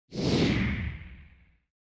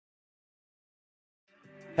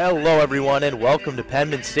Hello everyone and welcome to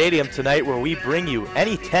Penmen Stadium tonight, where we bring you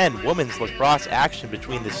any 10 women's lacrosse action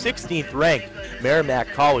between the 16th ranked Merrimack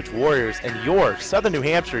College Warriors and your Southern New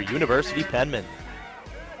Hampshire University Penmen.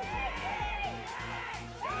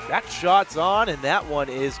 That shot's on and that one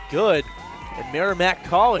is good, and Merrimack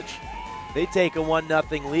College, they take a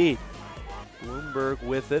 1-0 lead. Bloomberg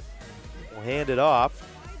with it, will hand it off.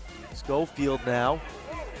 Schofield now,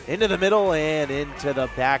 into the middle and into the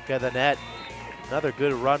back of the net. Another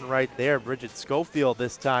good run right there. Bridget Schofield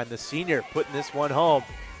this time, the senior, putting this one home.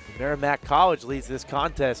 Merrimack College leads this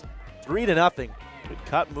contest 3-0. Good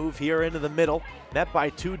cut move here into the middle, met by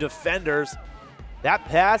two defenders. That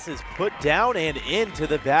pass is put down and into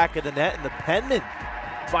the back of the net, and the Penmen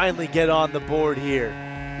finally get on the board here.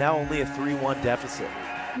 Now only a 3-1 deficit.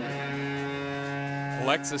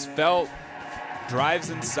 Alexis Felt drives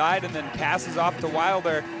inside and then passes off to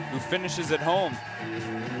Wilder, who finishes at home.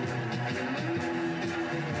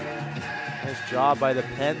 Nice job by the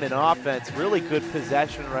Penmen offense. Really good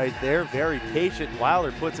possession right there. Very patient.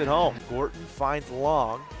 Wilder puts it home. Gorton finds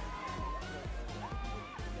Long.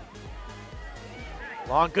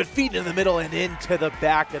 Long, good feet in the middle and into the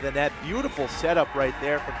back of the net. Beautiful setup right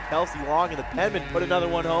there from Kelsey Long, and the Penmen put another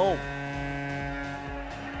one home.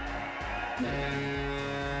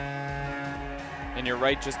 And you're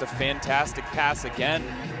right, just a fantastic pass again.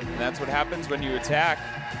 And that's what happens when you attack.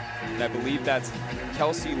 And I believe that's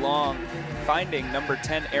Kelsey Long finding number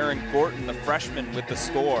 10, Erin Gorton, the freshman, with the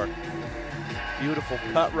score. Beautiful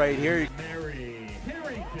cut right here.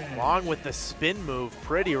 Long with the spin move,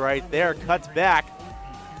 pretty right there, cuts back,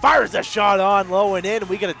 fires a shot on low and in, and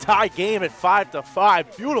we get a tie game at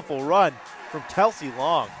 5-5. Beautiful run from Kelsey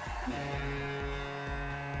Long.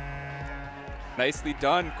 Nicely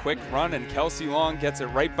done, quick run, and Kelsey Long gets it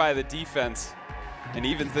right by the defense and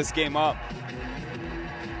evens this game up.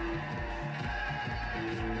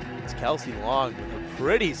 It's Kelsey Long with a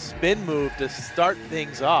pretty spin move to start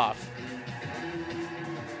things off.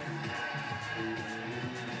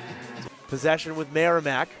 Possession with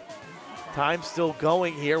Merrimack. Time still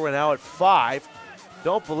going here. We're now at 5.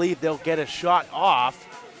 Don't believe they'll get a shot off.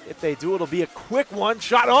 If they do, it'll be a quick one.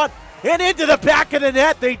 Shot on and into the back of the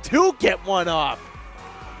net. They do get one off.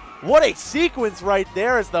 What a sequence right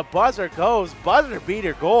there as the buzzer goes. Buzzer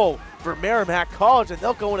beater goal for Merrimack College, and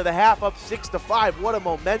they'll go into the half up 6-5. What a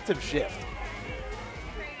momentum shift.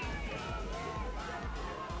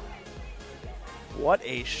 What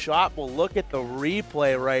a shot. We'll look at the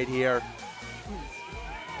replay right here.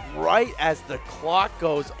 Right as the clock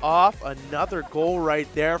goes off, another goal right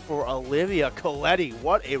there for Olivia Coletti.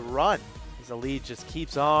 What a run as the lead just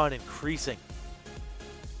keeps on increasing.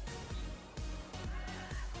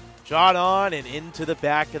 Shot on and into the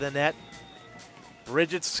back of the net.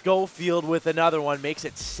 Bridget Schofield with another one, makes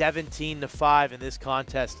it 17-5 in this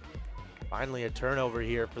contest. Finally a turnover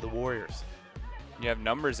here for the Warriors. You have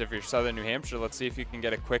numbers if you're Southern New Hampshire. Let's see if you can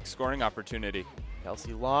get a quick scoring opportunity.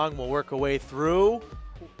 Kelsey Long will work her way through.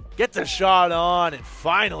 Gets a shot on, and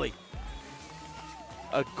finally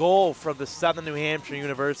a goal from the Southern New Hampshire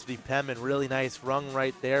University Penmen. Really nice run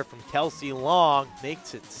right there from Kelsey Long.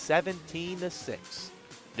 Makes it 17-6.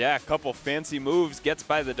 Yeah, a couple fancy moves, gets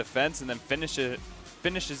by the defense, and then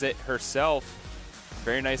finishes it herself.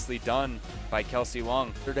 Very nicely done by Kelsey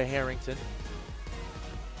Long. To Harrington.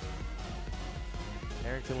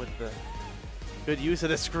 Harrington with the good use of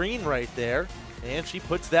the screen right there, and she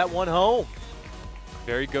puts that one home.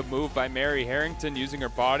 Very good move by Mary Harrington, using her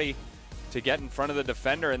body to get in front of the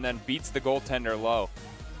defender and then beats the goaltender low.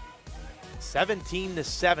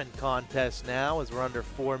 17-7 contest now as we're under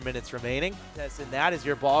 4 minutes remaining. And that is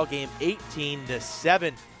your ball game,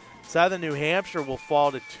 18-7. Southern New Hampshire will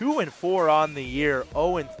fall to 2-4 on the year,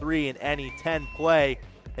 0-3 in any 10 play.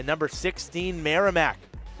 And number 16, Merrimack,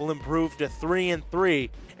 will improve to 3-3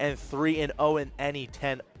 and 3-0 in any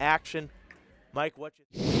 10 action. Mike, what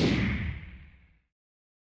you